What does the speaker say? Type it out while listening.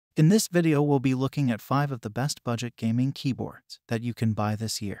In this video, we'll be looking at 5 of the best budget gaming keyboards that you can buy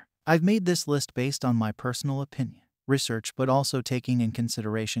this year. I've made this list based on my personal opinion, research, but also taking in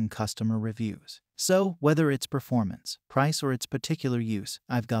consideration customer reviews. So, whether it's performance, price, or its particular use,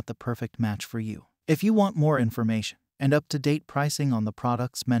 I've got the perfect match for you. If you want more information and up-to-date pricing on the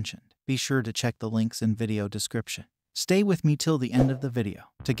products mentioned, be sure to check the links in video description. Stay with me till the end of the video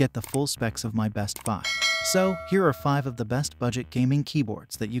to get the full specs of my best buy. So, here are 5 of the best budget gaming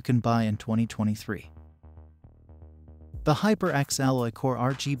keyboards that you can buy in 2023. The HyperX Alloy Core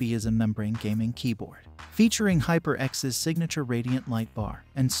RGB is a membrane gaming keyboard. Featuring HyperX's signature radiant light bar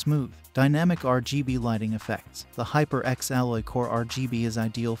and smooth, dynamic RGB lighting effects, the HyperX Alloy Core RGB is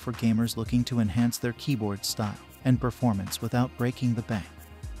ideal for gamers looking to enhance their keyboard style and performance without breaking the bank.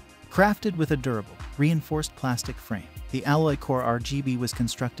 Crafted with a durable, reinforced plastic frame, the Alloy Core RGB was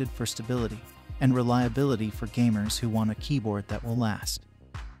constructed for stability and reliability for gamers who want a keyboard that will last.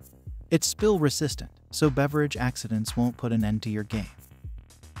 It's spill-resistant, so beverage accidents won't put an end to your game.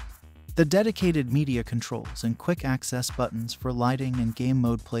 The dedicated media controls and quick access buttons for lighting and game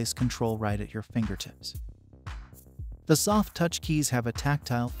mode place control right at your fingertips. The soft touch keys have a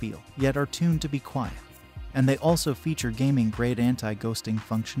tactile feel, yet are tuned to be quiet, and they also feature gaming-grade anti-ghosting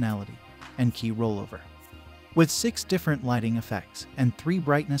functionality and key rollover. With 6 different lighting effects and 3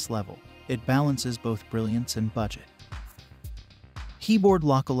 brightness levels, it balances both brilliance and budget. Keyboard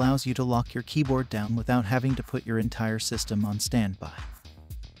lock allows you to lock your keyboard down without having to put your entire system on standby.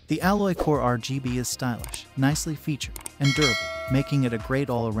 The Alloy Core RGB is stylish, nicely featured, and durable, making it a great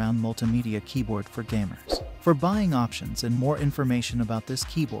all-around multimedia keyboard for gamers. For buying options and more information about this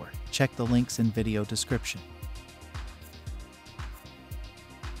keyboard, check the links in video description.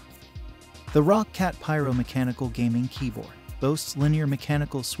 The ROCCAT Pyro mechanical gaming keyboard boasts linear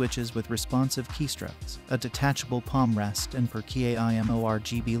mechanical switches with responsive keystrokes, a detachable palm rest, and per-key AIMO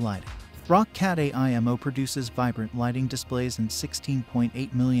RGB lighting. ROCCAT AIMO produces vibrant lighting displays in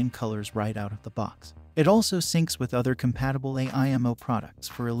 16.8 million colors right out of the box. It also syncs with other compatible AIMO products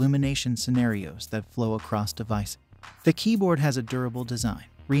for illumination scenarios that flow across devices. The keyboard has a durable design,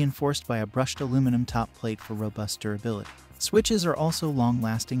 reinforced by a brushed aluminum top plate for robust durability. Switches are also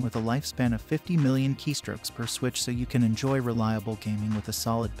long-lasting with a lifespan of 50 million keystrokes per switch, so you can enjoy reliable gaming with a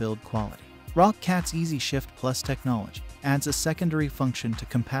solid build quality. ROCCAT's Easy Shift Plus technology adds a secondary function to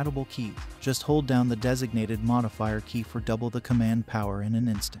compatible keys. Just hold down the designated modifier key for double the command power in an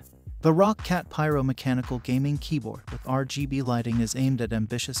instant. The ROCCAT Pyro mechanical gaming keyboard with RGB lighting is aimed at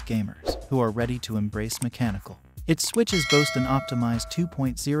ambitious gamers who are ready to embrace mechanical. Its switches boast an optimized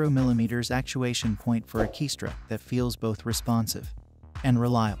 2.0mm actuation point for a keystroke that feels both responsive and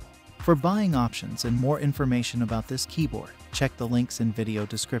reliable. For buying options and more information about this keyboard, check the links in video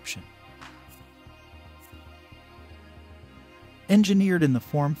description. Engineered in the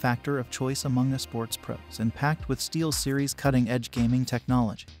form factor of choice among the sports pros and packed with SteelSeries cutting-edge gaming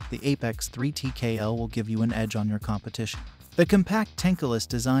technology, the Apex 3 TKL will give you an edge on your competition. The compact tankless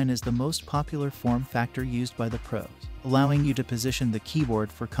design is the most popular form factor used by the pros, allowing you to position the keyboard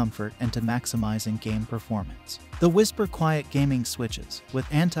for comfort and to maximize in-game performance. The Whisper Quiet gaming switches, with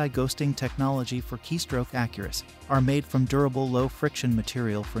anti-ghosting technology for keystroke accuracy, are made from durable low-friction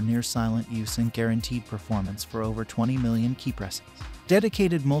material for near-silent use and guaranteed performance for over 20 million key presses.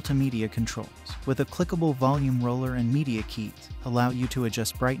 Dedicated multimedia controls, with a clickable volume roller and media keys, allow you to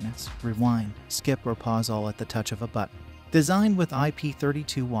adjust brightness, rewind, skip, or pause all at the touch of a button. Designed with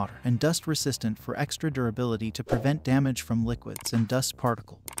IP32 water and dust resistant for extra durability to prevent damage from liquids and dust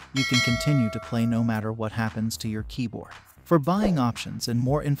particles, you can continue to play no matter what happens to your keyboard. For buying options and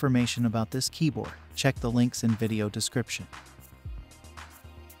more information about this keyboard, check the links in video description.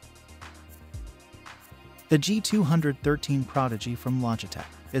 The G213 Prodigy from Logitech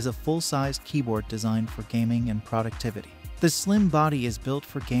is a full-sized keyboard designed for gaming and productivity. The slim body is built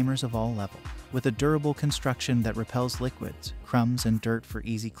for gamers of all levels, with a durable construction that repels liquids, crumbs, and dirt for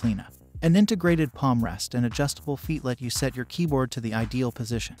easy cleanup. An integrated palm rest and adjustable feet let you set your keyboard to the ideal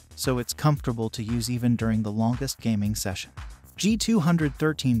position, so it's comfortable to use even during the longest gaming session.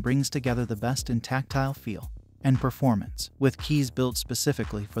 G213 brings together the best in tactile feel and performance, with keys built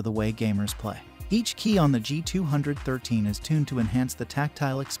specifically for the way gamers play. Each key on the G213 is tuned to enhance the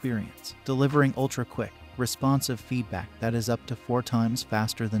tactile experience, delivering ultra-quick, responsive feedback that is up to 4 times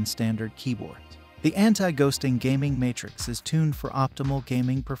faster than standard keyboards. The anti-ghosting gaming matrix is tuned for optimal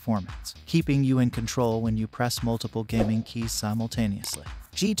gaming performance, keeping you in control when you press multiple gaming keys simultaneously.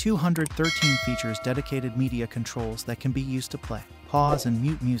 G213 features dedicated media controls that can be used to play, pause, and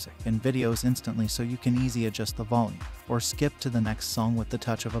mute music and videos instantly, so you can easily adjust the volume or skip to the next song with the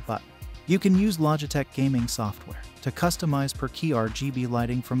touch of a button. You can use Logitech gaming software to customize per key RGB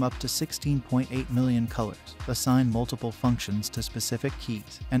lighting from up to 16.8 million colors, assign multiple functions to specific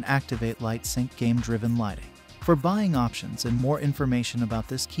keys, and activate light sync game-driven lighting. For buying options and more information about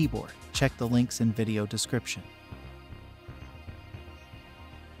this keyboard, check the links in video description.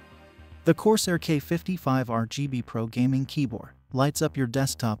 The CORSAIR K55 RGB Pro Gaming Keyboard lights up your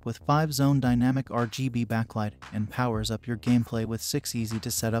desktop with 5-zone dynamic RGB backlight and powers up your gameplay with 6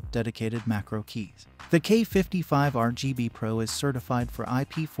 easy-to-set-up dedicated macro keys. The K55 RGB Pro is certified for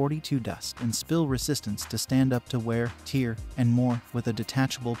IP42 dust and spill resistance to stand up to wear, tear, and more, with a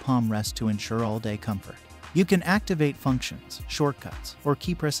detachable palm rest to ensure all-day comfort. You can activate functions, shortcuts, or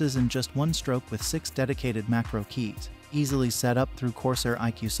key presses in just one stroke with 6 dedicated macro keys, easily set up through CORSAIR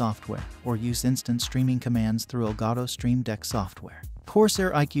IQ software, or use instant streaming commands through Elgato Stream Deck software.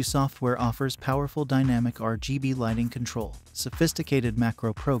 CORSAIR IQ software offers powerful dynamic RGB lighting control, sophisticated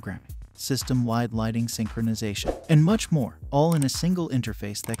macro programming, system-wide lighting synchronization, and much more, all in a single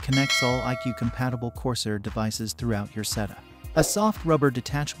interface that connects all IQ-compatible CORSAIR devices throughout your setup. A soft rubber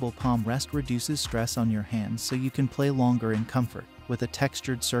detachable palm rest reduces stress on your hands so you can play longer in comfort, with a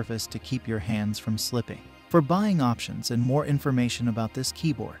textured surface to keep your hands from slipping. For buying options and more information about this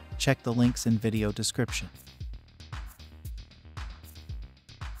keyboard, check the links in video description.